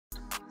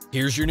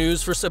Here's your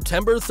news for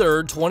September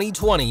 3rd,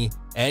 2020,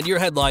 and your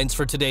headlines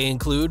for today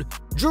include: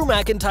 Drew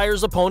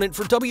McIntyre's opponent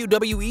for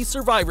WWE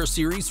Survivor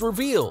Series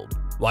revealed.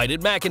 Why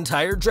did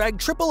McIntyre drag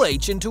Triple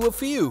H into a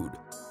feud?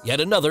 Yet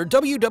another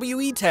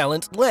WWE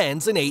talent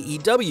lands in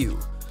AEW.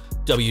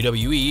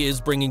 WWE is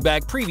bringing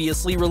back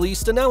previously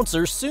released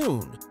announcers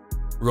soon.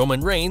 Roman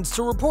Reigns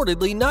to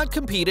reportedly not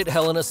compete at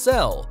Hell in a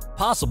Cell,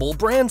 possible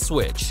brand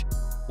switch.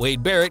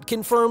 Wade Barrett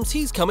confirms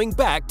he's coming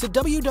back to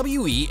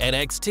WWE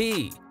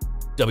NXT.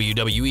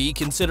 WWE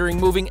considering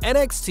moving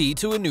NXT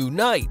to a new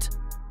night.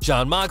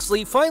 Jon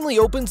Moxley finally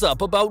opens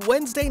up about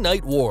Wednesday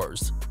Night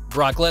Wars.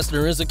 Brock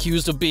Lesnar is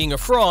accused of being a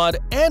fraud,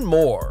 and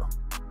more.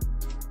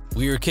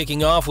 We're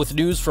kicking off with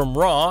news from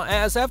Raw,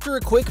 as after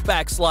a quick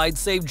backslide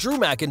saved Drew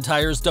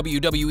McIntyre's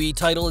WWE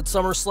title at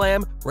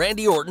SummerSlam,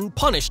 Randy Orton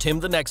punished him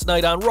the next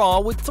night on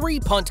Raw with 3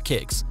 punt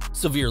kicks,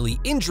 severely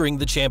injuring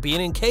the champion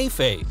in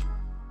kayfabe.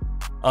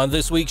 On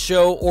this week's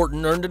show,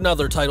 Orton earned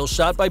another title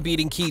shot by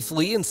beating Keith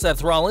Lee and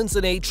Seth Rollins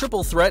in a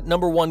triple threat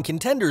 #1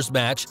 contenders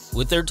match,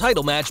 with their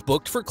title match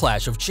booked for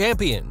Clash of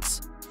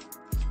Champions.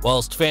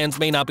 Whilst fans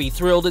may not be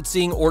thrilled at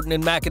seeing Orton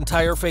and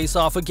McIntyre face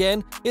off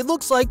again, it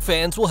looks like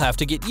fans will have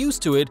to get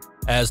used to it,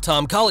 as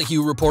Tom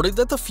Colohue reported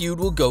that the feud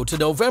will go to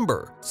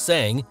November,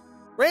 saying,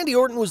 "Randy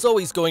Orton was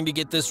always going to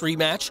get this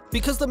rematch,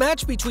 because the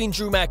match between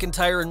Drew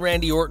McIntyre and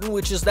Randy Orton,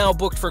 which is now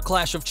booked for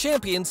Clash of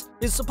Champions,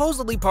 is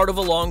supposedly part of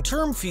a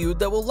long-term feud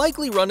that will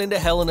likely run into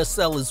Hell in a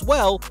Cell as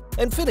well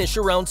and finish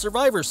around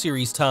Survivor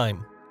Series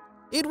time.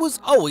 It was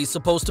always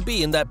supposed to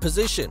be in that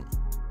position."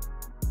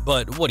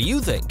 But what do you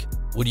think?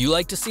 Would you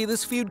like to see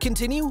this feud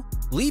continue?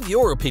 Leave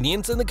your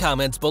opinions in the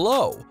comments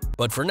below.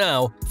 But for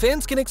now,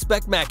 fans can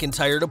expect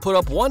McIntyre to put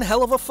up one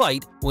hell of a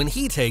fight when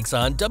he takes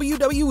on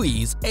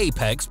WWE's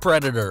Apex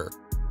Predator.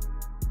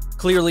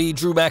 Clearly,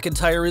 Drew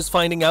McIntyre is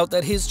finding out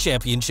that his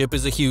championship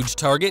is a huge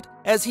target,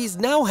 as he's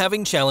now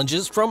having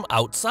challenges from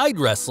outside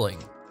wrestling.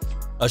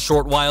 A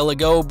short while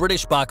ago,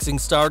 British boxing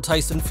star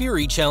Tyson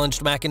Fury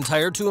challenged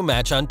McIntyre to a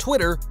match on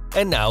Twitter,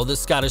 and now the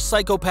Scottish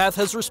psychopath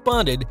has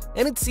responded,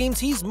 and it seems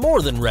he's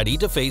more than ready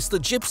to face the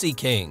Gypsy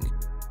King.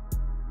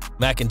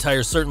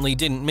 McIntyre certainly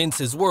didn't mince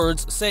his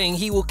words, saying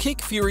he will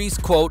kick Fury's,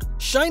 quote,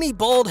 "shiny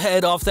bald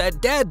head off that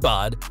dad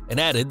bod," and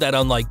added that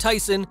unlike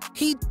Tyson,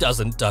 he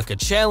doesn't duck a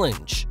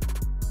challenge.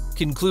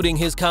 Concluding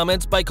his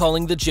comments by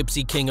calling the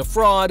Gypsy King a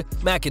fraud,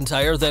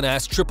 McIntyre then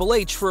asked Triple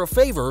H for a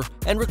favor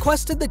and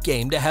requested the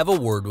game to have a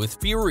word with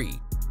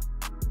Fury.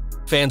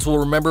 Fans will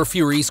remember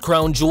Fury's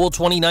Crown Jewel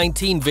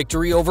 2019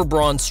 victory over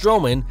Braun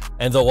Strowman,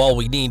 and though all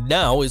we need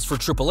now is for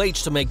Triple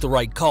H to make the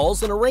right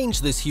calls and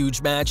arrange this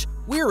huge match,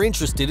 we're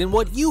interested in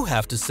what you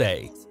have to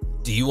say.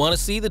 Do you want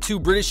to see the two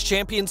British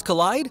champions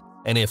collide?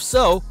 And if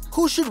so,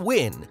 who should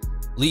win?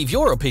 Leave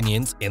your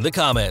opinions in the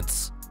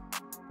comments.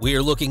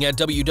 We're looking at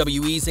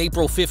WWE's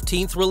April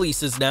 15th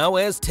releases now,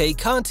 as Tay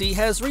Conti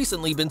has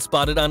recently been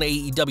spotted on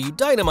AEW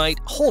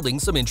Dynamite holding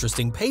some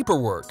interesting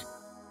paperwork.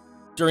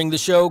 During the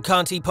show,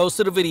 Conti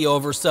posted a video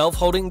of herself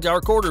holding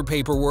Dark Order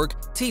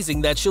paperwork, teasing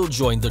that she'll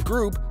join the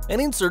group,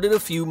 and inserted a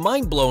few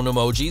mind-blown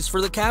emojis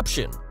for the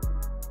caption.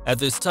 At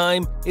this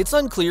time, it's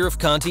unclear if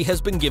Conti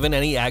has been given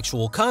any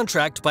actual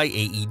contract by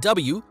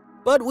AEW,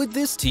 but with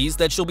this tease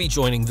that she'll be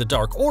joining the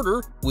Dark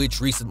Order, which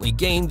recently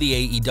gained the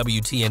AEW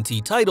TNT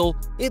title,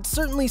 it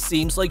certainly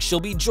seems like she'll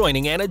be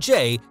joining Anna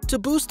Jay to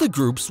boost the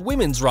group's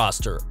women's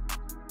roster.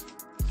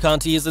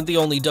 Conti isn't the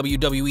only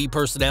WWE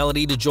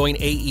personality to join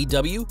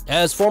AEW,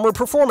 as former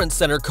Performance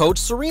Center coach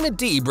Serena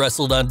Deeb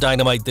wrestled on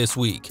Dynamite this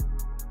week.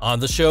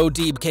 On the show,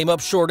 Deeb came up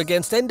short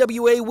against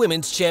NWA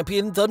Women's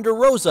Champion Thunder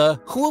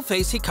Rosa, who will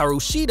face Hikaru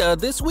Shida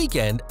this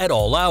weekend at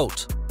All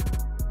Out.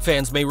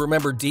 Fans may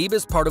remember Deeb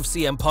as part of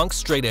CM Punk's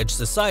Straight Edge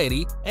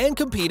Society and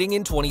competing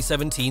in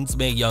 2017's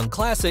Mae Young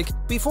Classic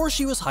before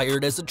she was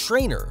hired as a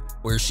trainer,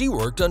 where she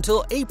worked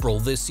until April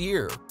this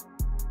year.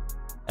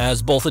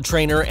 As both a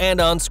trainer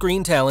and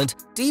on-screen talent,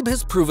 Deeb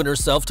has proven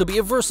herself to be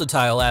a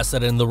versatile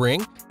asset in the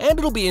ring, and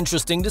it'll be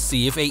interesting to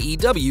see if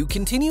AEW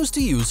continues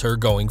to use her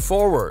going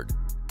forward.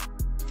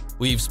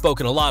 We've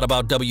spoken a lot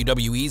about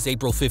WWE's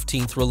April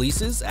 15th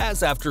releases,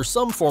 as after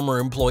some former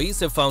employees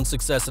have found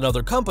success in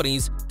other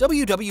companies,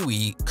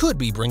 WWE could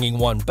be bringing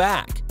one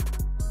back.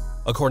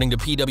 According to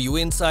PW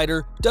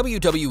Insider,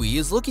 WWE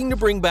is looking to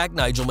bring back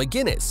Nigel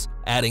McGuinness,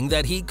 adding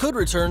that he could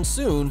return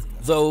soon,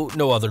 though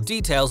no other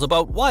details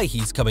about why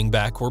he's coming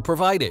back were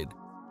provided.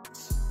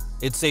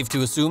 It's safe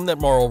to assume that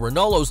Mauro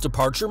Ranallo's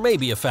departure may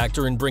be a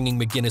factor in bringing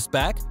McGuinness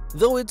back,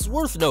 though it's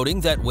worth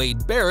noting that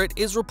Wade Barrett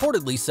is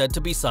reportedly set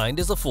to be signed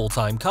as a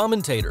full-time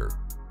commentator.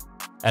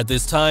 At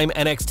this time,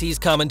 NXT's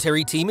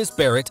commentary team is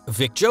Barrett,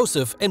 Vic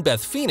Joseph, and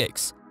Beth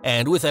Phoenix,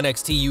 and with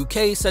NXT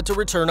UK set to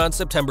return on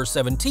September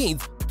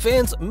 17th,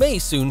 fans may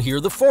soon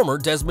hear the former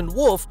Desmond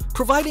Wolfe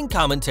providing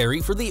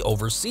commentary for the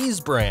overseas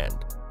brand.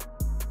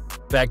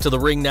 Back to the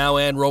ring now,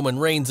 and Roman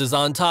Reigns is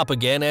on top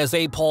again as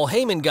a Paul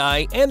Heyman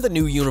guy and the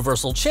new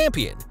Universal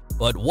Champion.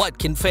 But what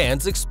can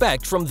fans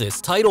expect from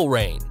this title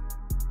reign?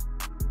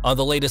 On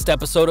the latest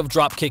episode of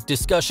Dropkick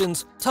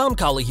Discussions, Tom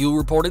Colohue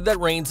reported that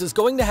Reigns is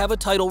going to have a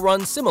title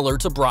run similar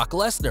to Brock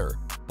Lesnar,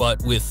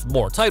 but with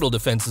more title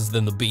defenses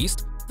than the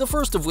Beast, the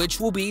first of which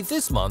will be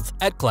this month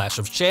at Clash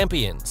of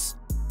Champions.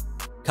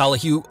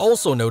 Colohue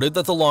also noted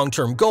that the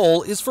long-term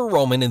goal is for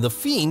Roman and The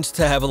Fiend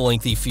to have a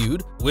lengthy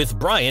feud, with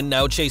Bryan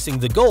now chasing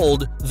the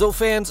gold, though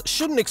fans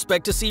shouldn't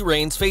expect to see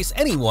Reigns face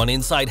anyone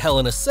inside Hell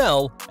in a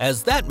Cell,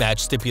 as that match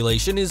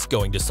stipulation is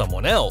going to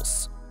someone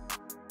else.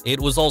 It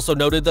was also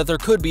noted that there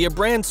could be a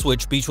brand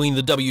switch between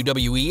the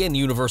WWE and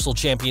Universal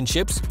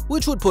Championships,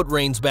 which would put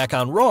Reigns back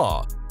on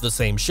Raw, the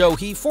same show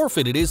he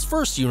forfeited his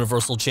first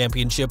Universal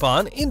Championship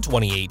on in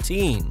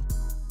 2018.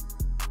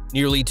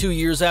 Nearly 2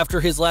 years after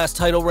his last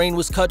title reign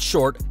was cut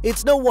short,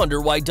 it's no wonder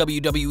why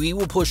WWE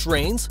will push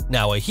Reigns,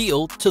 now a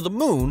heel, to the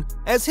moon,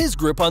 as his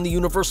grip on the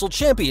Universal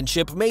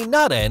Championship may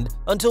not end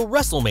until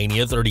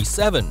WrestleMania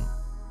 37.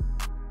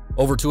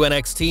 Over to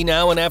NXT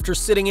now, and after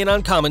sitting in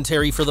on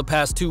commentary for the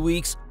past 2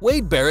 weeks,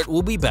 Wade Barrett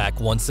will be back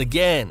once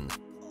again.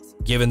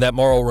 Given that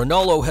Mauro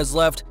Ranallo has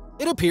left,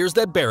 it appears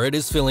that Barrett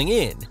is filling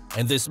in,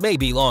 and this may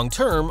be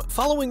long-term,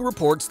 following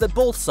reports that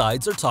both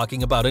sides are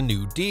talking about a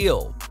new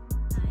deal.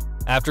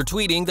 After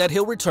tweeting that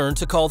he'll return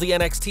to call the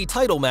NXT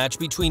title match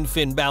between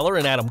Finn Balor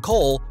and Adam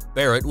Cole,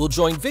 Barrett will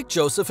join Vic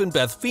Joseph and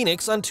Beth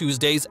Phoenix on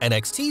Tuesday's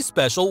NXT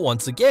special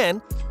once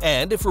again,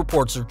 and if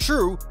reports are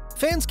true,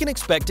 fans can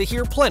expect to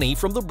hear plenty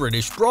from the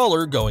British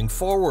brawler going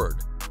forward.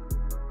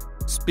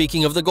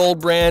 Speaking of the gold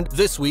brand,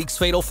 this week's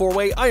Fatal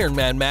 4-Way Iron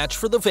Man match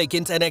for the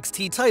vacant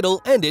NXT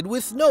title ended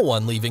with no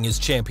one leaving as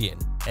champion,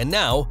 and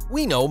now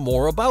we know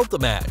more about the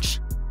match.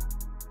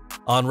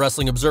 On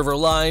Wrestling Observer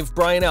Live,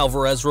 Brian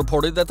Alvarez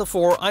reported that the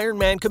 4 Iron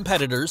Man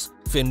competitors,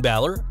 Finn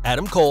Balor,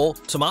 Adam Cole,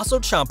 Tommaso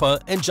Ciampa,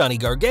 and Johnny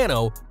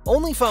Gargano,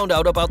 only found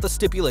out about the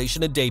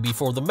stipulation a day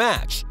before the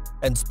match,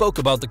 and spoke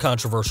about the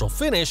controversial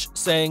finish,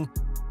 saying,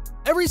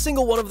 "Every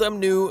single one of them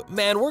knew,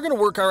 man, we're gonna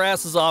work our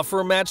asses off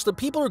for a match that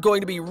people are going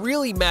to be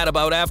really mad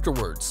about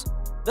afterwards.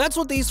 That's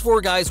what these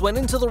 4 guys went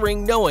into the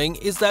ring knowing,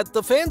 is that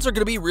the fans are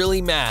gonna be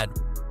really mad."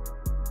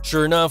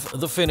 Sure enough,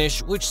 the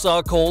finish, which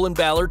saw Cole and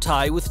Balor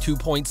tie with 2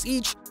 points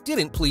each,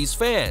 didn't please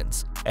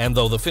fans, and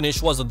though the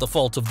finish wasn't the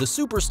fault of the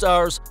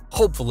superstars,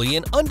 hopefully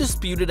an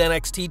undisputed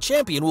NXT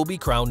champion will be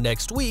crowned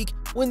next week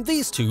when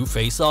these two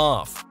face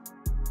off.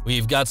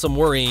 We've got some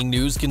worrying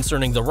news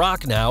concerning The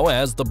Rock now,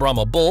 as the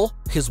Brahma Bull,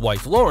 his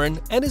wife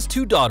Lauren, and his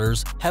 2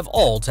 daughters have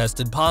all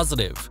tested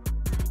positive.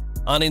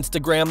 On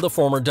Instagram, the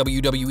former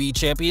WWE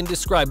champion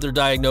described their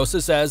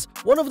diagnosis as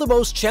one of the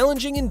most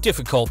challenging and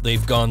difficult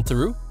they've gone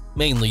through,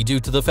 mainly due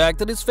to the fact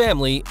that his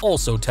family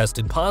also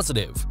tested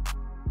positive.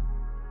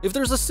 If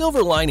there's a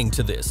silver lining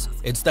to this,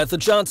 it's that the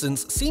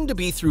Johnsons seem to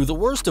be through the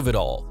worst of it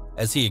all.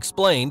 As he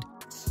explained,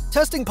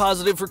 testing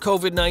positive for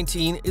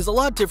COVID-19 is a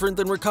lot different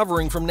than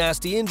recovering from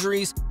nasty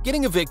injuries,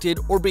 getting evicted,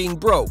 or being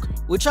broke,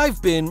 which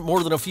I've been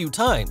more than a few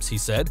times, he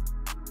said.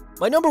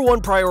 "My number one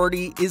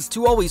priority is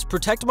to always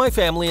protect my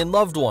family and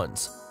loved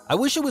ones. I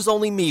wish it was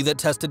only me that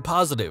tested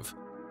positive.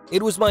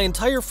 It was my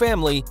entire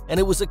family, and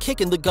it was a kick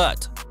in the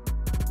gut.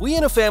 We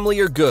in a family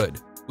are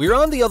good. We're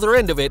on the other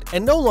end of it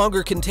and no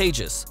longer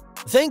contagious.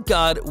 Thank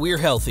God we're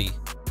healthy."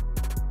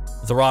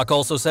 The Rock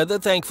also said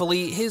that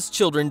thankfully his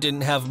children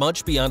didn't have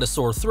much beyond a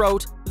sore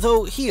throat,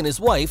 though he and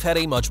his wife had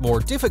a much more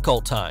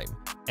difficult time,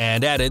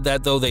 and added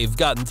that though they've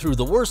gotten through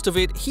the worst of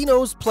it, he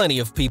knows plenty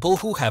of people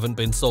who haven't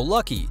been so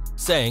lucky,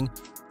 saying,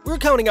 "We're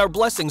counting our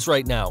blessings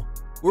right now.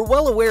 We're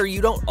well aware you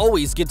don't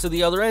always get to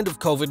the other end of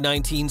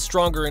COVID-19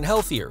 stronger and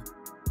healthier.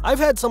 I've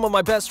had some of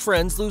my best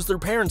friends lose their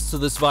parents to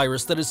this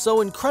virus that is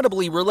so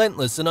incredibly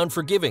relentless and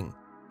unforgiving.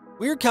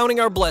 We're counting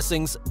our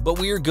blessings, but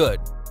we're good."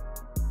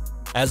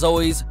 As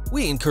always,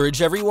 we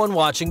encourage everyone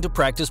watching to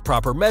practice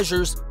proper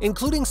measures,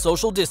 including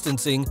social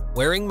distancing,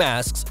 wearing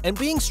masks, and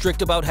being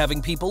strict about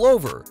having people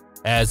over,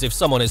 as if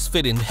someone as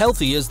fit and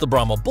healthy as the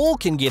Brahma Bull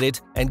can get it,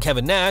 and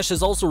Kevin Nash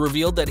has also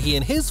revealed that he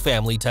and his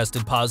family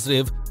tested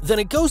positive, then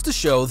it goes to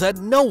show that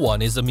no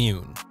one is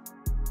immune.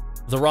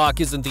 The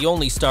Rock isn't the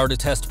only star to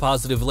test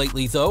positive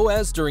lately though,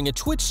 as during a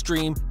Twitch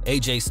stream,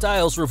 AJ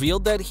Styles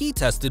revealed that he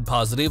tested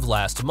positive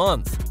last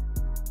month.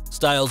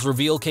 Styles'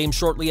 reveal came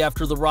shortly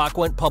after The Rock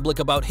went public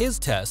about his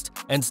test,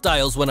 and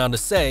Styles went on to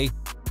say,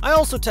 "I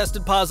also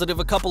tested positive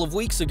a couple of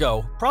weeks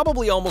ago,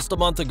 probably almost a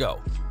month ago.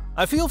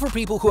 I feel for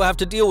people who have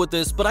to deal with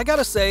this, but I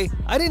gotta say,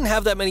 I didn't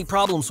have that many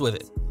problems with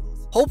it.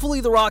 Hopefully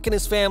The Rock and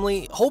his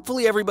family,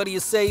 hopefully everybody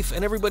is safe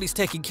and everybody's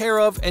taken care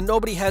of and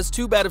nobody has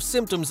too bad of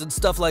symptoms and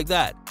stuff like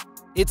that.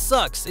 It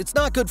sucks, it's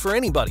not good for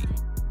anybody."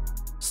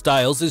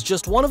 Styles is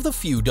just one of the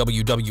few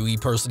WWE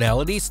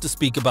personalities to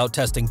speak about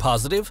testing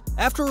positive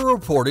after a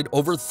reported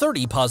over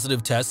 30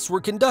 positive tests were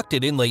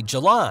conducted in late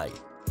July.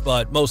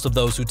 But most of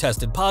those who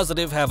tested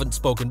positive haven't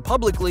spoken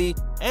publicly,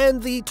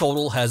 and the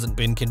total hasn't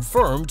been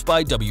confirmed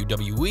by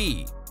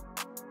WWE.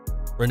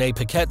 Renee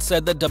Paquette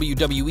said that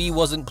WWE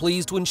wasn't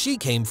pleased when she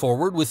came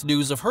forward with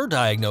news of her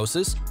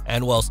diagnosis,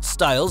 and whilst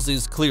Styles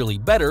is clearly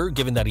better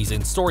given that he's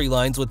in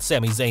storylines with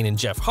Sami Zayn and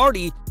Jeff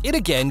Hardy, it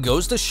again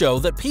goes to show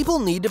that people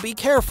need to be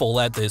careful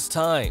at this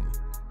time.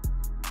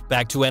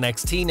 Back to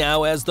NXT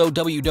now, as though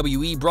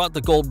WWE brought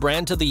the gold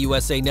brand to the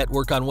USA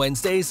Network on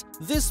Wednesdays,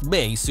 this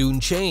may soon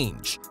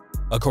change.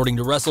 According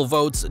to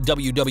WrestleVotes,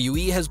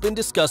 WWE has been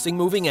discussing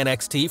moving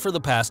NXT for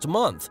the past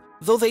month,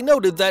 though they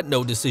noted that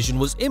no decision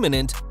was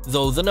imminent,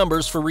 though the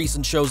numbers for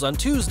recent shows on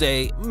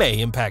Tuesday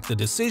may impact the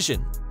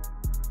decision.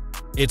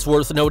 It's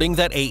worth noting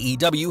that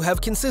AEW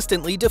have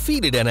consistently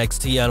defeated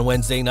NXT on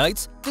Wednesday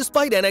nights,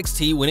 despite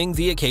NXT winning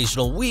the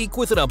occasional week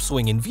with an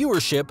upswing in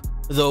viewership,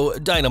 though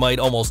Dynamite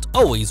almost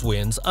always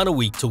wins on a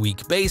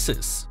week-to-week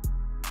basis.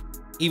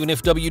 Even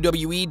if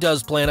WWE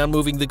does plan on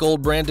moving the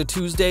gold brand to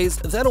Tuesdays,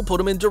 that'll put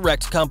them in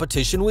direct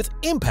competition with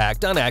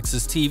Impact on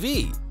AXS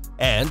TV,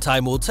 and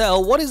time will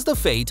tell what is the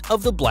fate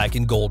of the black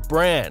and gold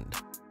brand.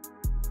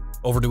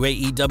 Over to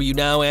AEW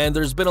now, and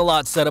there's been a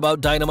lot said about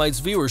Dynamite's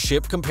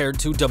viewership compared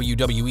to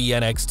WWE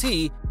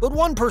NXT, but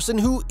one person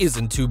who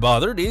isn't too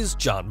bothered is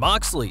Jon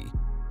Moxley.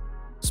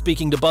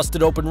 Speaking to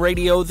Busted Open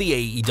Radio,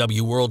 the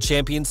AEW World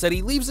Champion said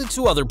he leaves it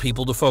to other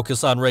people to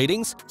focus on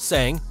ratings,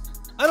 saying,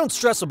 "I don't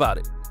stress about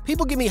it.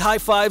 People give me high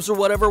fives or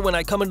whatever when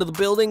I come into the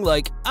building,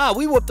 like,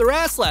 we whooped their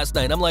ass last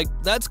night." I'm like,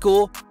 that's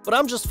cool, but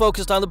I'm just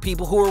focused on the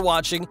people who are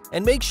watching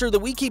and make sure that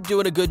we keep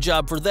doing a good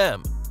job for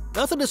them.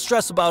 Nothing to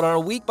stress about on a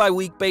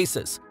week-by-week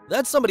basis.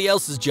 That's somebody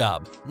else's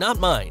job, not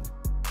mine.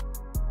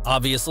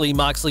 Obviously,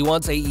 Moxley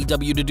wants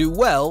AEW to do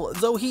well,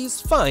 though he's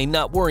fine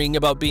not worrying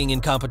about being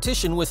in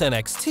competition with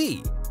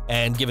NXT.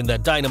 And given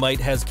that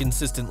Dynamite has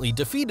consistently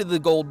defeated the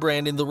gold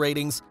brand in the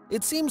ratings,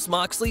 it seems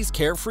Moxley's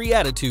carefree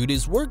attitude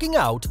is working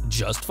out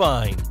just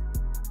fine.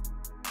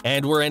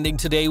 And we're ending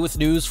today with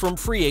news from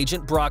free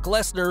agent Brock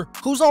Lesnar,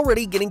 who's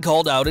already getting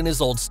called out in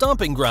his old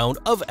stomping ground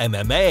of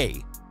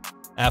MMA.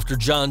 After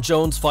Jon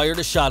Jones fired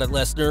a shot at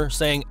Lesnar,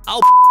 saying,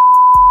 "I'll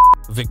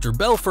Victor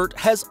Belfort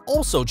has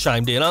also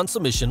chimed in on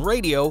Submission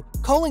Radio,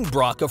 calling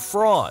Brock a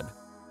fraud.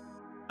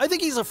 "I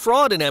think he's a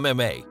fraud in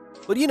MMA,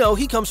 but you know,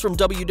 he comes from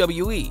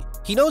WWE.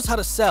 He knows how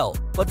to sell,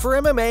 but for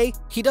MMA,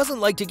 he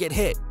doesn't like to get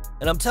hit.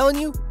 And I'm telling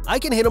you, I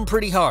can hit him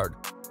pretty hard.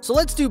 So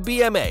let's do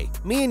BMA,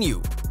 me and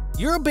you.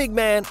 You're a big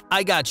man,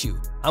 I got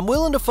you. I'm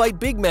willing to fight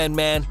big men,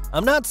 man.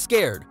 I'm not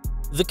scared.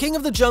 The king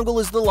of the jungle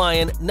is the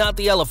lion, not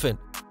the elephant.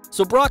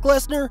 So Brock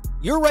Lesnar,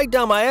 you're right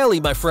down my alley,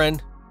 my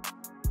friend."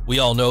 We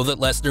all know that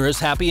Lesnar is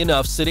happy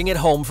enough sitting at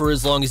home for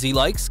as long as he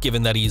likes,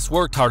 given that he's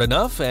worked hard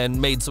enough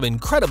and made some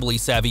incredibly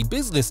savvy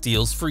business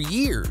deals for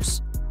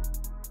years.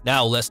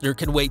 Now Lesnar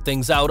can wait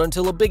things out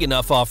until a big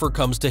enough offer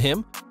comes to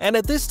him, and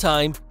at this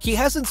time, he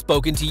hasn't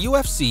spoken to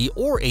UFC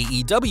or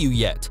AEW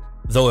yet.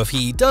 Though if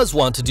he does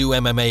want to do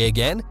MMA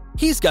again,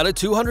 he's got a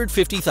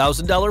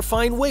 $250,000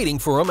 fine waiting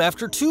for him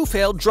after 2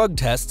 failed drug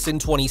tests in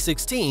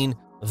 2016,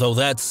 though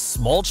that's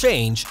small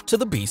change to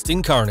the Beast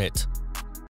incarnate.